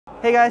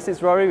Hey guys,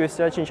 it's Rory with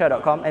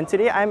SUHD.com, and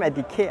today I'm at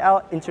the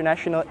KL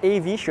International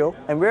AV Show,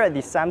 and we're at the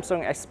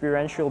Samsung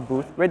Experiential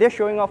booth where they're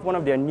showing off one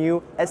of their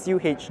new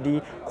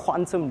SUHD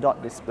Quantum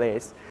dot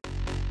displays.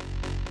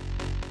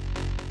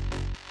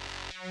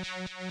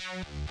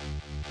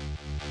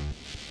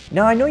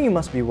 Now I know you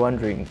must be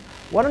wondering,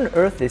 what on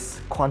earth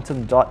is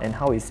Quantum dot and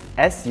how is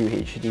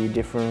SUHD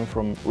different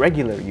from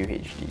regular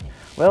UHD?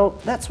 Well,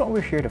 that's what we're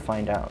here to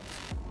find out.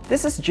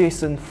 This is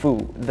Jason Fu,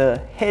 the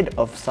head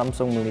of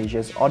Samsung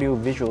Malaysia's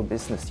audiovisual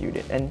business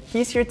unit, and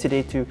he's here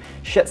today to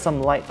shed some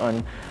light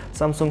on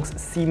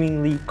Samsung's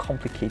seemingly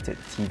complicated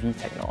TV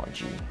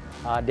technology.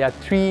 There are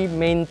three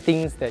main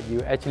things that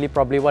you actually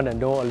probably want to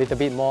know a little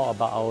bit more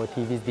about our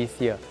TVs this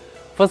year.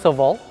 First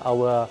of all,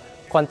 our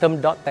Quantum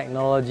dot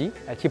technology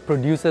actually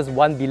produces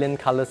 1 billion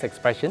colors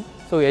expression,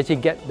 so you actually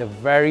get the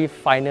very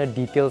finer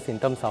details in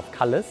terms of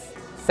colors.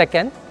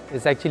 Second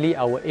is actually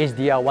our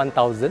HDR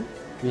 1000,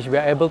 which we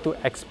are able to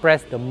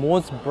express the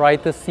most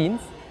brighter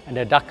scenes and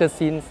the darker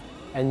scenes,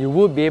 and you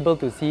will be able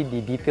to see the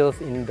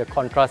details in the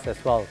contrast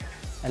as well.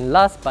 And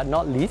last but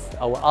not least,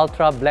 our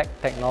ultra black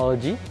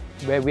technology,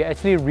 where we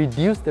actually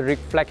reduce the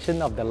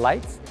reflection of the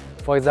lights.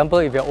 For example,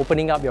 if you're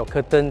opening up your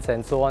curtains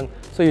and so on,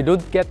 so you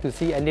don't get to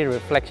see any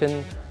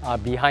reflection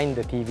behind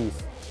the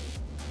TVs.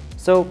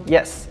 So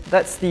yes,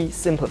 that's the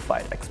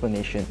simplified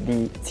explanation,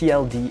 the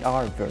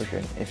TLDR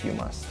version if you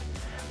must.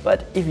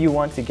 But if you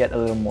want to get a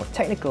little more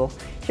technical,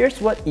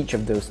 here's what each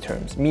of those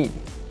terms mean.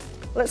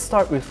 Let's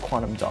start with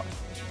Quantum dot.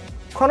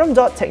 Quantum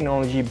dot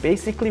technology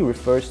basically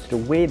refers to the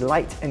way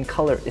light and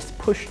color is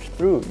pushed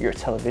through your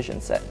television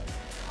set.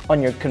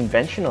 On your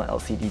conventional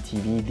LCD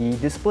TV, the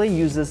display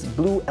uses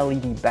blue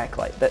LED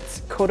backlight that's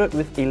coated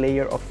with a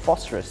layer of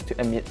phosphorus to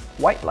emit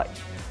white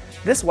light.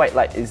 This white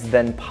light is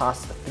then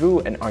passed through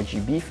an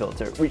RGB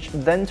filter, which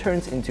then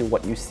turns into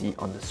what you see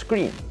on the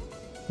screen.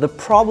 The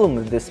problem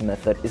with this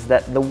method is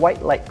that the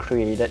white light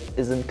created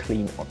isn't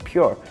clean or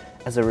pure.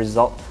 As a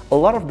result, a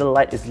lot of the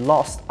light is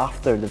lost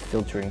after the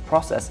filtering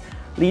process,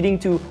 leading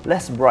to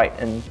less bright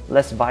and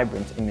less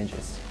vibrant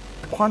images.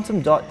 With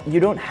Quantum dot, you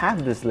don't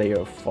have this layer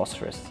of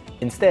phosphorus.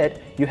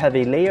 Instead, you have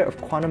a layer of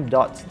quantum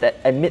dots that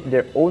emit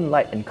their own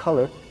light and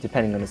color,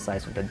 depending on the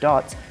size of the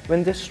dots,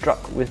 when they're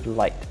struck with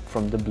light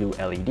from the blue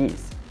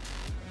LEDs.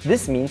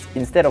 This means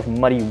instead of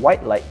muddy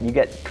white light, you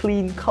get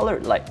clean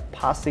colored light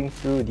passing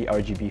through the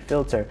RGB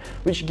filter,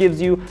 which gives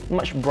you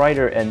much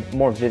brighter and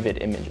more vivid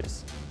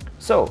images.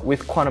 So,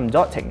 with Quantum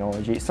dot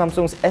technology,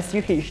 Samsung's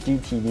SUHD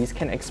TVs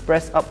can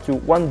express up to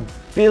 1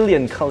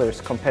 billion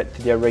colors compared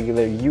to their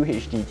regular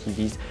UHD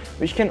TVs,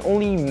 which can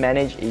only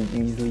manage a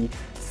measly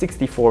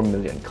 64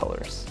 million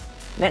colors.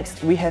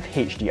 Next, we have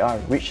HDR,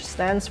 which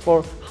stands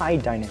for High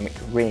Dynamic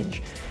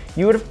Range.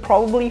 You would have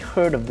probably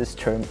heard of this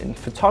term in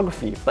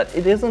photography, but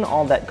it isn't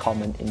all that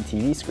common in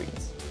TV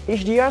screens.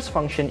 HDR's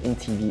function in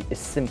TV is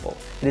simple.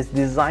 It is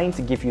designed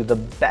to give you the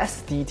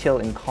best detail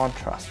in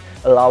contrast,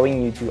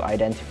 allowing you to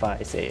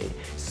identify, say,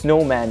 a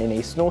snowman in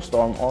a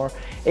snowstorm or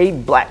a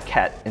black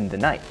cat in the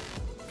night.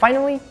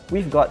 Finally,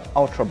 we've got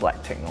ultra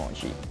black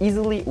technology,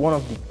 easily one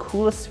of the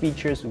coolest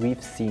features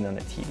we've seen on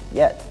a TV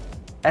yet.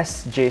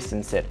 As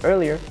Jason said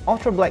earlier,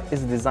 ultra black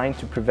is designed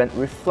to prevent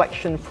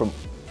reflection from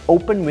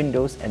open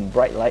windows and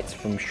bright lights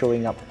from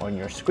showing up on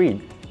your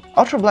screen.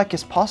 Ultra black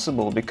is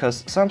possible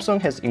because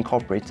Samsung has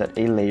incorporated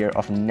a layer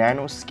of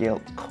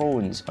nanoscaled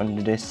cones on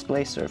the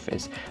display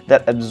surface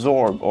that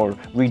absorb or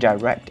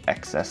redirect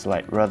excess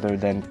light rather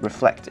than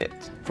reflect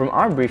it. From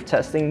our brief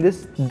testing,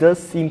 this does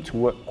seem to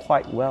work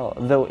quite well,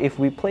 though if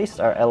we placed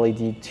our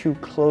LED too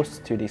close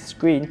to the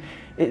screen,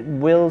 it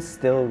will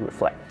still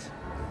reflect.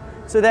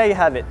 So there you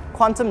have it,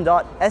 Quantum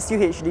dot,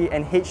 SUHD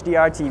and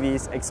HDR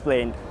TVs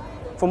explained.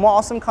 For more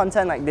awesome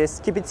content like this,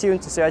 keep it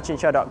tuned to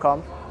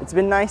SUHD.com. It's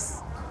been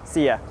nice.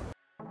 See ya.